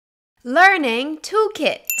Learning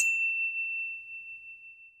Toolkit.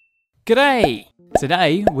 G'day!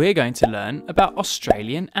 Today we're going to learn about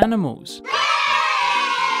Australian animals.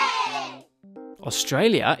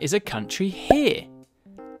 Australia is a country here.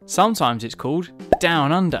 Sometimes it's called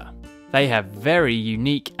Down Under. They have very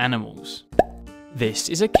unique animals. This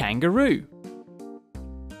is a kangaroo.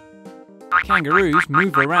 Kangaroos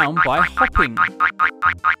move around by hopping.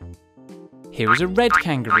 Here is a red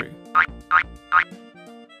kangaroo.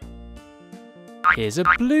 Here's a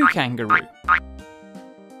blue kangaroo.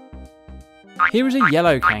 Here is a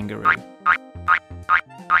yellow kangaroo.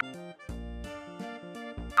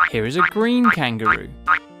 Here is a green kangaroo.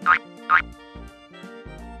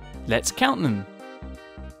 Let's count them.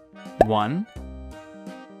 1,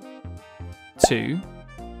 2,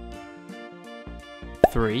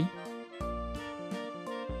 3,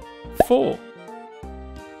 4.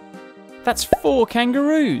 That's 4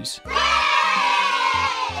 kangaroos.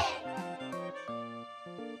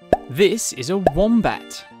 This is a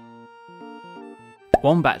wombat.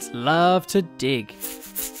 Wombats love to dig.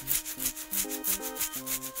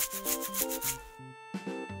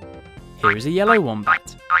 Here is a yellow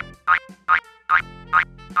wombat.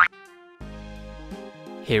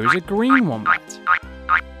 Here is a green wombat.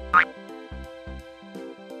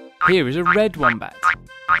 Here is a red wombat.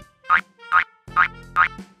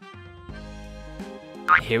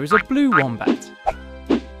 Here is a blue wombat.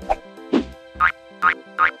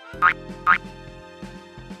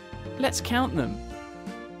 Let's count them.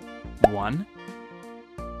 1,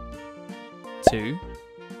 2,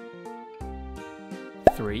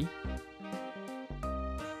 3,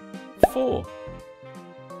 4.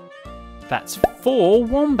 That's 4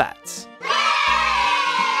 wombats.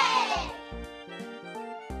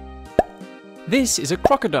 This is a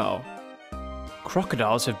crocodile.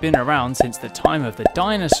 Crocodiles have been around since the time of the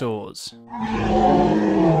dinosaurs.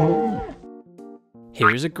 Here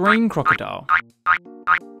is a green crocodile.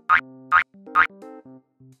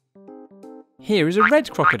 Here is a red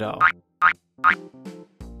crocodile.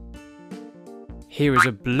 Here is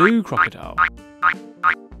a blue crocodile.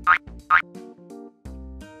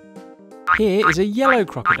 Here is a yellow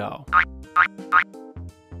crocodile.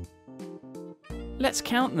 Let's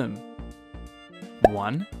count them.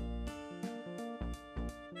 1,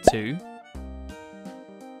 2,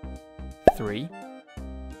 3,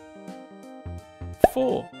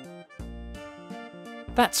 4.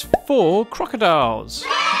 That's 4 crocodiles.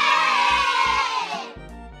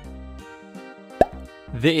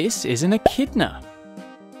 This is an echidna.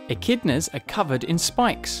 Echidnas are covered in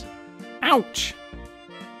spikes. Ouch!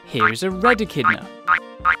 Here is a red echidna.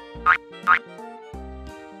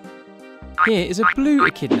 Here is a blue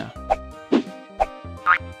echidna.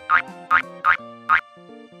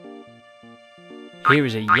 Here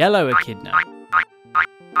is a yellow echidna.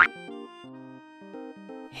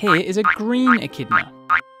 Here is a green echidna.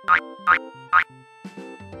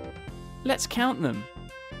 Let's count them.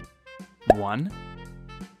 1,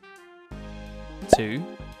 2,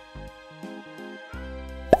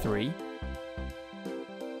 3,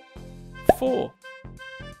 4.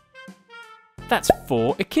 That's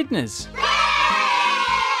 4 echidnas.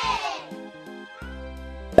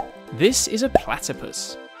 This is a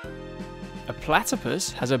platypus. A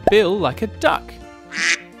platypus has a bill like a duck.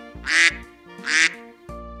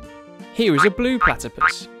 Here is a blue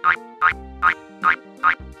platypus.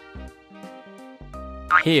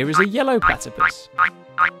 Here is a yellow platypus.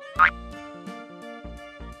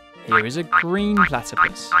 Here is a green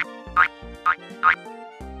platypus.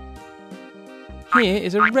 Here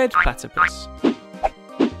is a red platypus.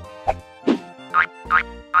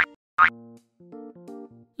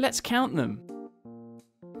 Let's count them.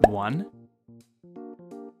 1,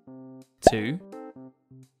 2,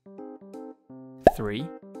 3,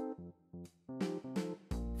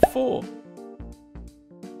 4.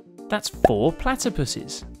 That's 4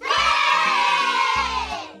 platypuses.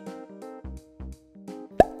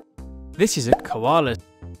 This is a koala.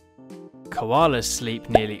 Koalas sleep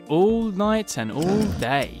nearly all night and all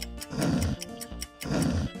day.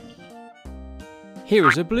 Here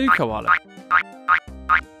is a blue koala.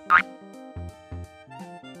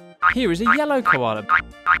 Here is a yellow koala.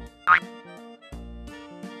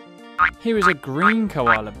 Here is a green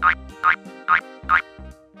koala.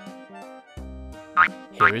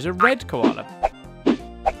 Here is a red koala.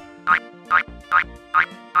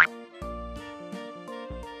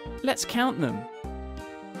 Let's count them.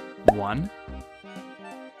 1,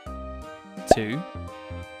 2,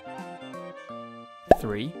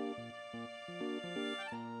 3,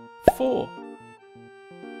 4.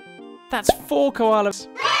 That's 4 koalas.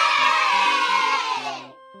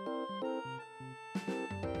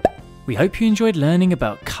 We hope you enjoyed learning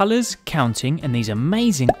about colours, counting and these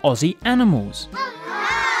amazing Aussie animals.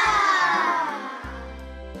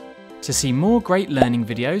 To see more great learning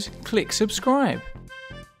videos, click subscribe.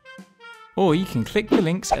 Or you can click the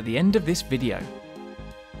links at the end of this video.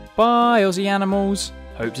 Bye Aussie animals!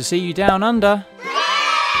 Hope to see you down under!